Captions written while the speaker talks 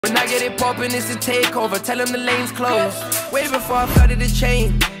When I get it poppin', it's a takeover. Tell them the lane's closed. Way before I flooded the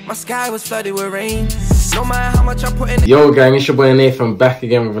chain, my sky was flooded with rain. No matter how much I put in. Yo gang, it's your boy Nathan back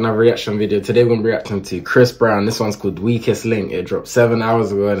again with another reaction video. Today we're gonna be reacting to Chris Brown. This one's called Weakest Link. It dropped 7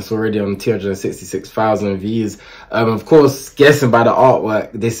 hours ago and it's already on 266,000 views. Of course, guessing by the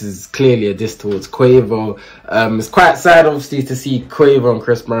artwork, this is clearly a diss towards Quavo. It's quite sad obviously to see Quavo and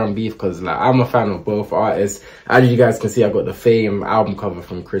Chris Brown beef because like I'm a fan of both artists. As you guys can see, I've got the Fame album cover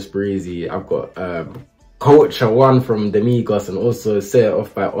from Chris Breezy. I've got Culture One from Demigos and also Set It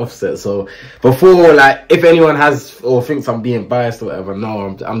Off by Offset. So before, like, if anyone has or thinks I'm being biased or whatever,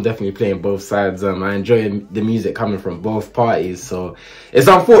 no, I'm definitely playing both sides. I enjoy the music coming from both parties. So it's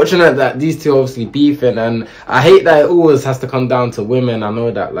unfortunate that these two obviously beefing, and I hate that it always has to come down to women. I know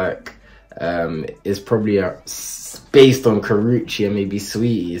that like it's probably based on Karuchi and maybe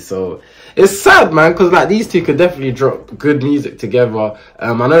Sweetie, so it's sad, man, because like these two could definitely drop good music together.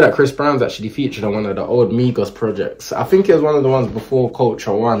 I know that Chris Brown's actually featured on one of the old Migos projects. I think it was one of the ones before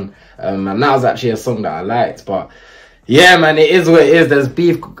Culture One, and that was actually a song that I liked. But yeah, man, it is what it is. There's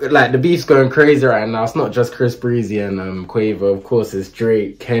beef, like the beef's going crazy right now. It's not just Chris Breezy and Quavo. Of course, it's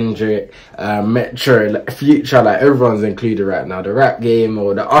Drake, Kendrick, Metro, like, Future. Like everyone's included right now. The rap game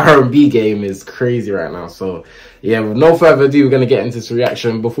or the R&B game is crazy right now. So yeah, with no further ado, we're gonna get into this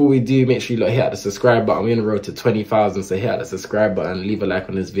reaction. Before we do, make sure you hit the subscribe button. We're on the road to 20,000, so hit the subscribe button, leave a like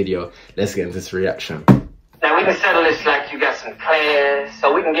on this video. Let's get into this reaction. Now we can settle this like you got some plans,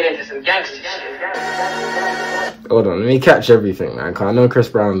 so we can get into some gangster shit. Hold on, let me catch everything, man, because I know Chris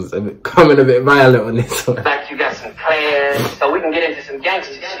Brown's coming a bit violent on this one. Like you got some plans, so we can get into some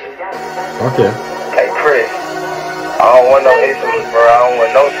gangster shit. Okay. Hey Chris, I don't want no issues, bro. I don't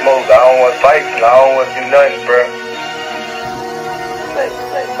want no smoke. I don't want fights. I don't want to do nothing, bro.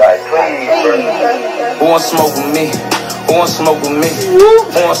 Like, please, bro. Who wants smoke with me? Who wants smoke with me?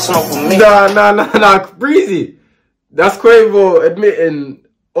 Who wants smoke with me? Nah, Breezy. That's Quavo admitting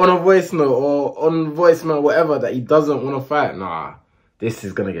on a voice note or on voicemail, whatever, that he doesn't want to fight. Nah, this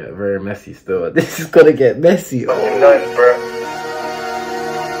is gonna get very messy still. This is gonna get messy. Oh. Do nothing, bro.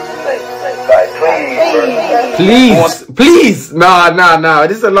 Please. Nah.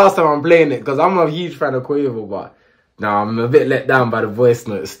 This is the last time I'm playing it because I'm a huge fan of Quavo, but nah, I'm a bit let down by the voice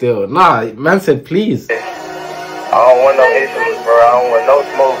note still. Nah, man said please. I don't want no issues, bro. I don't want no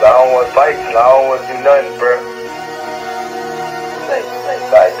smoke. I don't want fights. I don't want to do nothing, bro.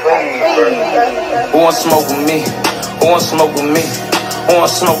 Like, please, bro. Who wants smoke with me? Who wants smoke with me? Who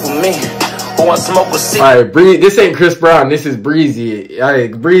wants smoke with me? Who wants smoke with C? Alright, this ain't Chris Brown. This is Breezy.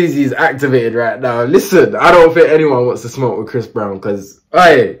 Breezy's activated right now. Listen, I don't think anyone wants to smoke with Chris Brown because,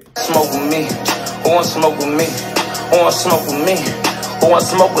 alright. Smoke with me. Who wants smoke with me? Who wants smoke with me? Who wants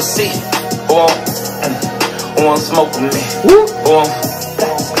smoke with C? Who wants smoke with me?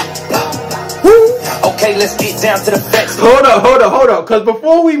 Okay, let's get down to the facts. Hold up. Because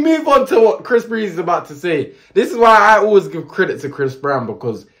before we move on to what Chris Breezy is about to say, this is why I always give credit to Chris Brown,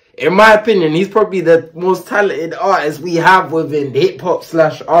 because in my opinion, he's probably the most talented artist we have within hip-hop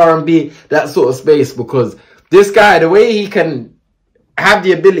 / R&B, that sort of space, because this guy, the way he can have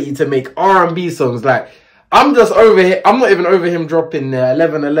the ability to make R&B songs, like, I'm just over here. I'm not even over him dropping the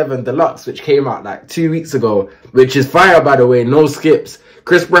 1111 Deluxe, which came out like 2 weeks ago, which is fire, by the way, no skips.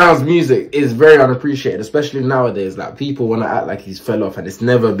 Chris Brown's music is very unappreciated, especially nowadays. Like, people want to act like he's fell off, and it's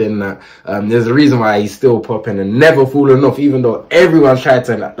never been that. There's a reason why he's still popping and never fallen off, even though everyone's tried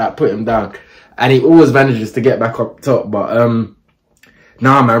to like put him down, and he always manages to get back up top. But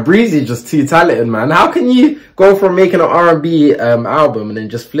nah, man, Breezy just too talented, man. How can you go from making an R&B album and then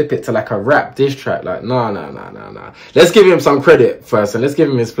just flip it to like a rap diss track? Like, nah. Let's give him some credit first, and let's give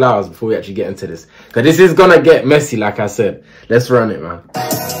him his flowers before we actually get into this, because this is gonna get messy, like I said. Let's run it, man.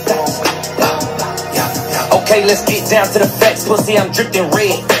 Okay, let's get down to the facts. Pussy, I'm dripping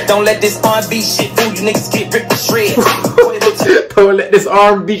red. Don't let this R&B shit fool you niggas get ripped to shreds. Don't let this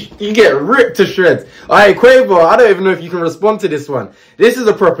R&B, you get ripped to shreds. Alright, Quavo, I don't even know if you can respond to this one. This is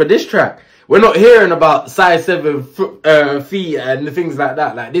a proper diss track. We're not hearing about size 7 feet and things like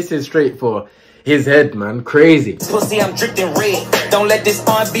that. Like, this is straight for his head, man. Crazy. Pussy, I'm dripping red. Don't let this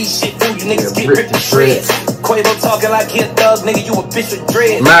R&B shit fool you niggas get ripped to shreds. Quavo talking like he a thug, nigga, you a bitch with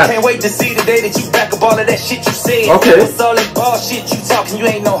dreads. Can't wait to see the day that you back up all of that shit you said. Okay. What's all that ball shit you talking? You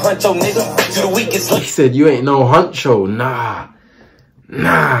ain't no huncho, nigga. You the weakest. He said you ain't no huncho. Nah.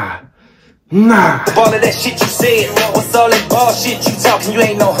 All of that shit you said. What's all that ball shit you talking? You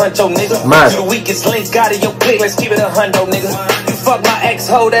ain't no huncho, nigga. Man. You the weakest link out of your clique. Let's keep it 100, nigga. You fuck my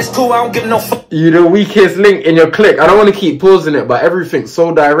ex-hoe, that's cool, I don't give no fuck. You the weakest link in your clique. I don't want to keep pausing it, but everything's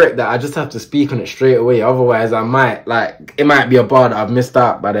so direct that I just have to speak on it straight away. Otherwise, I might, like, it might be a bar that I've missed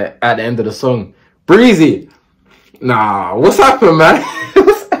out by at the end of the song. Breezy. Nah, what's happened, man?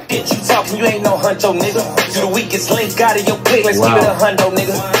 You talking, you ain't no huncho, nigga. You the weakest link out of your clique, let's keep it a hundo,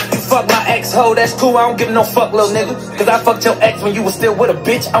 nigga. You fuck my ex-hoe, that's cool, I don't give no fuck, little nigga. Cause I fucked your ex when you was still with a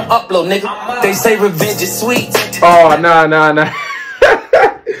bitch, I'm up, little nigga. They say revenge is sweet. Oh, nah. Nah,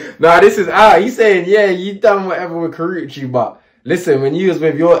 this is out. He's saying, yeah, you done whatever with Karuchi, but listen, when you was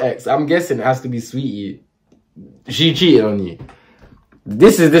with your ex, I'm guessing it has to be Sweetie. She cheated on you.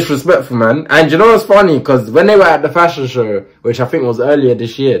 This is disrespectful, man. And you know what's funny? Because when they were at the fashion show, which I think was earlier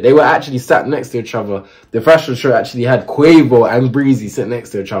this year, they were actually sat next to each other. The fashion show actually had Quavo and Breezy sit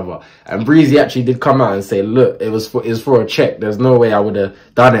next to each other. And Breezy actually did come out and say, look, it was for a check. There's no way I would have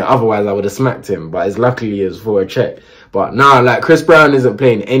done it. Otherwise, I would have smacked him. But it's luckily it was for a check. But nah, like, Chris Brown isn't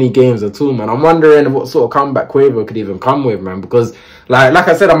playing any games at all, man. I'm wondering what sort of comeback Quavo could even come with, man. Because, like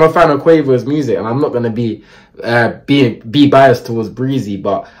I said, I'm a fan of Quavo's music, and I'm not going to be biased towards Breezy,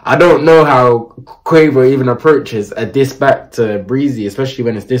 but I don't know how Quavo even approaches a diss back to Breezy, especially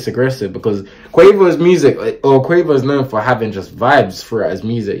when it's this aggressive, because Quavo's music, or Quavo's known for having just vibes throughout his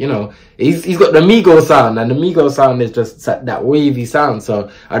music, you know. He's got the Migos sound, and the Migos sound is just that wavy sound, so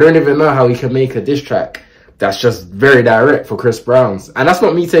I don't even know how he can make a diss track that's just very direct for Chris Brown's. And that's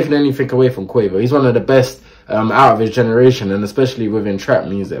not me taking anything away from Quavo. He's one of the best out of his generation, and especially within trap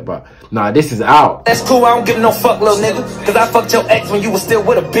music. But nah, this is out. That's cool, I don't give no fuck, little nigga. Cause I fucked your ex when you was still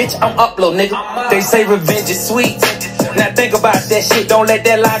with a bitch, I'm up, little nigga. They say revenge is sweet. Now think about that shit, don't let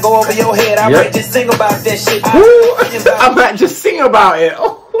that lie go over your head. I might just sing about that shit. I might just sing about it.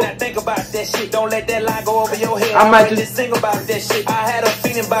 Now think about that shit, don't let that lie go over your head. I might just sing about that shit. I had a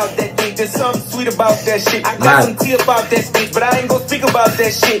feeling about that thing, there's something sweet about that shit. I got some tea about that bitch, but I ain't gonna think about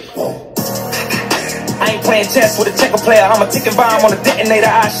that shit. I ain't playing chess with a checker player. I'm a ticking bomb on a detonator.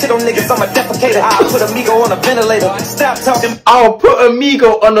 I shit on niggas, I'm a defecator. I'll put Amigo on a ventilator. Stop talking. I'll put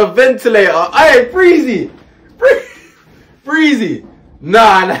Amigo on a ventilator. Hey, Breezy. Breezy.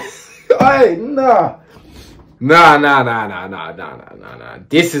 Nah. Hey, nah. Nah.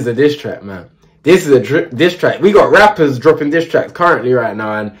 This is a diss track, man. This is a diss track. We got rappers dropping diss tracks currently right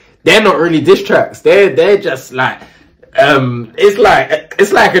now, and they're not really diss tracks. They're just like,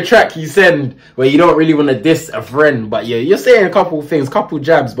 it's like a track you send where you don't really want to diss a friend, but you're saying a couple things, couple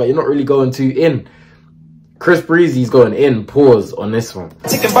jabs, but you're not really going too in. Chris Breezy's going in, pause on this one.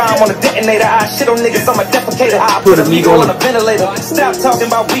 Chicken bomb on a detonator, I shit on niggas, I'm a defecator. I put Amigo on a ventilator. Stop talking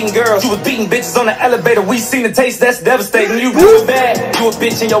about beating girls, you was beating bitches on the elevator. We seen the taste, that's devastating. You really bad, you a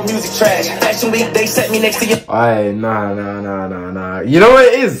bitch and your music trash. Fashion week, they set me next to you. Aye, nah. You know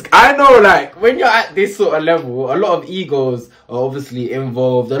what it is? I know, like, when you're at this sort of level, a lot of egos are obviously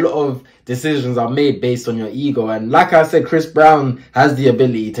involved. A lot of decisions are made based on your ego, and like I said, Chris Brown has the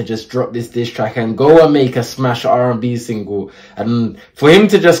ability to just drop this diss track and go and make a smash R&B single, and for him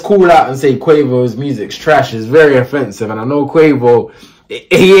to just call out and say Quavo's music's trash is very offensive, and I know Quavo,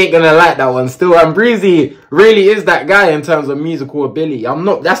 he ain't gonna like that one still. And Breezy really is that guy in terms of musical ability.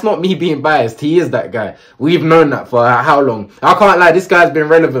 That's not me being biased, he is that guy. We've known that for how long? I can't lie, this guy's been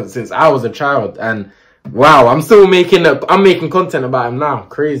relevant since I was a child, and wow, I'm making content about him now.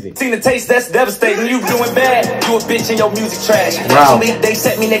 Crazy. Seen the taste, that's devastating. You doing bad, you a bitch and your music trash. Wow. Actually, they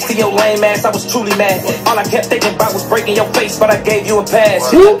set me next to your lame ass, I was truly mad. All I kept thinking about was breaking your face, but I gave you a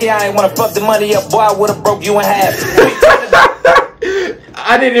pass. Yeah, I ain't wanna fuck the money up, boy, I would've broke you in half.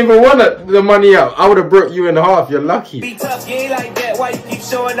 I didn't even want the money out. I would have broke you in half. You're lucky. Be tough, you ain't like that. Why you keep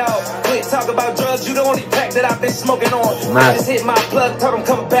showing off? Quit talk about drugs. You the only pack that I've been smoking on. I just hit my plug, told him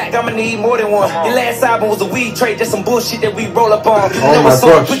come back. I'ma need more than one. Your last album was a weed trade, just some bullshit that we roll up on. Oh my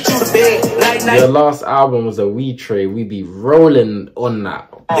gosh. Put you to bed. Night. Your last album was a weed trade. We be rolling on that.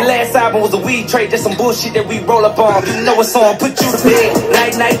 Your last album was a weed trade, just some bullshit that we roll up on. You know what's on, put you to bed.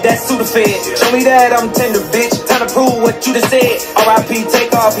 Night, that's Sudafed. Show me that I'm tender, bitch. Time to prove what you just said. R.I.P.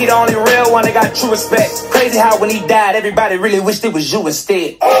 take off, he the only real one that got true respect. Crazy how when he died, everybody really wished it was you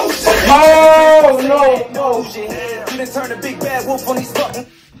instead. Oh no. You done turned a big bad wolf on these fucking.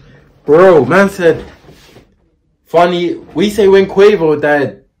 Bro, man said, funny, we say when Quavo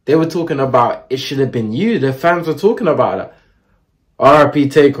died, they were talking about it should have been you. The fans were talking about it. R.I.P.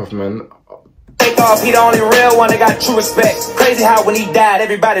 Takeoff, man. off, he the only real one that got true respect. Crazy how when he died,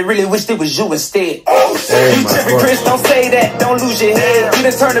 everybody really wished it was you instead. You trippin', Chris, don't say that, don't lose your head. You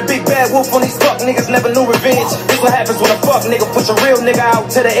done turned a big bad wolf on these fuck niggas, never knew revenge. This what happens when a fuck nigga push a real nigga out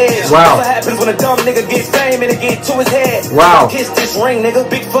to the edge. Wow. This what happens when a dumb nigga get fame and it get to his head. Wow. Kiss this ring, nigga,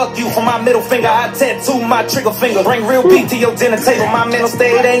 big fuck you for my middle finger. I tattoo my trigger finger. Bring real beat to your dinner table. My mental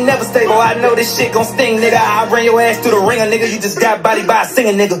state ain't never stable. I know this shit gon' sting, nigga. I ran your ass through the ringer, nigga. You just got body by a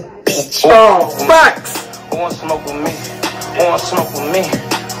singer, nigga. Bitch. Oh, facts. Who want smoke with me? Who want smoke with me?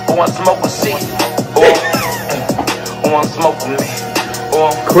 Who want smoke with C? Who want smoke with me?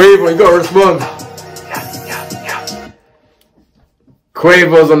 Quavo, you gotta respond.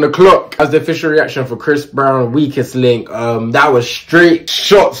 Quavo's on the clock. As the official reaction for Chris Brown, Weakest Link. That was straight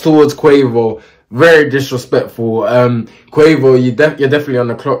shots towards Quavo. Very disrespectful. Quavo, you're definitely on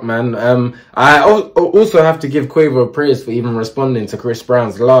the clock, man. I also have to give Quavo praise for even responding to Chris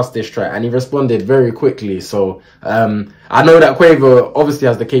Brown's last diss track, and he responded very quickly. So I know that Quavo obviously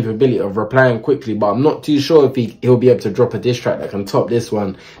has the capability of replying quickly, but I'm not too sure if he'll be able to drop a diss track that can top this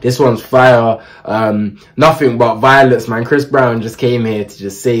one. This one's fire. Nothing but violence, man. Chris Brown just came here to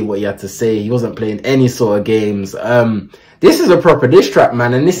just say what he had to say. He wasn't playing any sort of games. This is a proper diss track,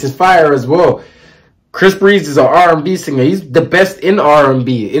 man, and this is fire as well. Chris Breezy is an R&B singer. He's the best in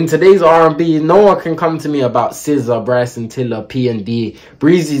R&B. In today's R&B, no one can come to me about SZA, Bryson Tiller, P&D.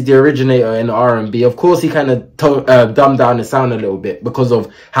 Breezy's the originator in R&B. Of course, he kind of dumbed down the sound a little bit because of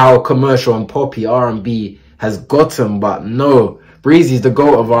how commercial and poppy R&B has gotten. But no, Breezy's the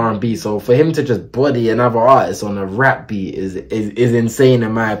GOAT of R&B. So for him to just body another artist on a rap beat is insane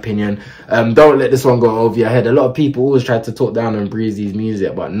in my opinion. Don't let this one go over your head. A lot of people always try to talk down on Breezy's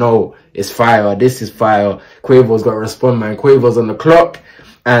music, but no, it's fire. This is fire. Quavo's got to respond, man. Quavo's on the clock.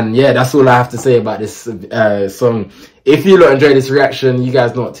 And yeah, that's all I have to say about this song. If you lot enjoyed this reaction, you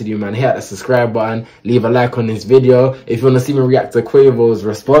guys know what to do, man. Hit that subscribe button, leave a like on this video. If you want to see me react to Quavo's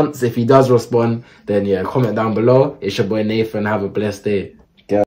response, if he does respond, then yeah, comment down below. It's your boy Nathan. Have a blessed day.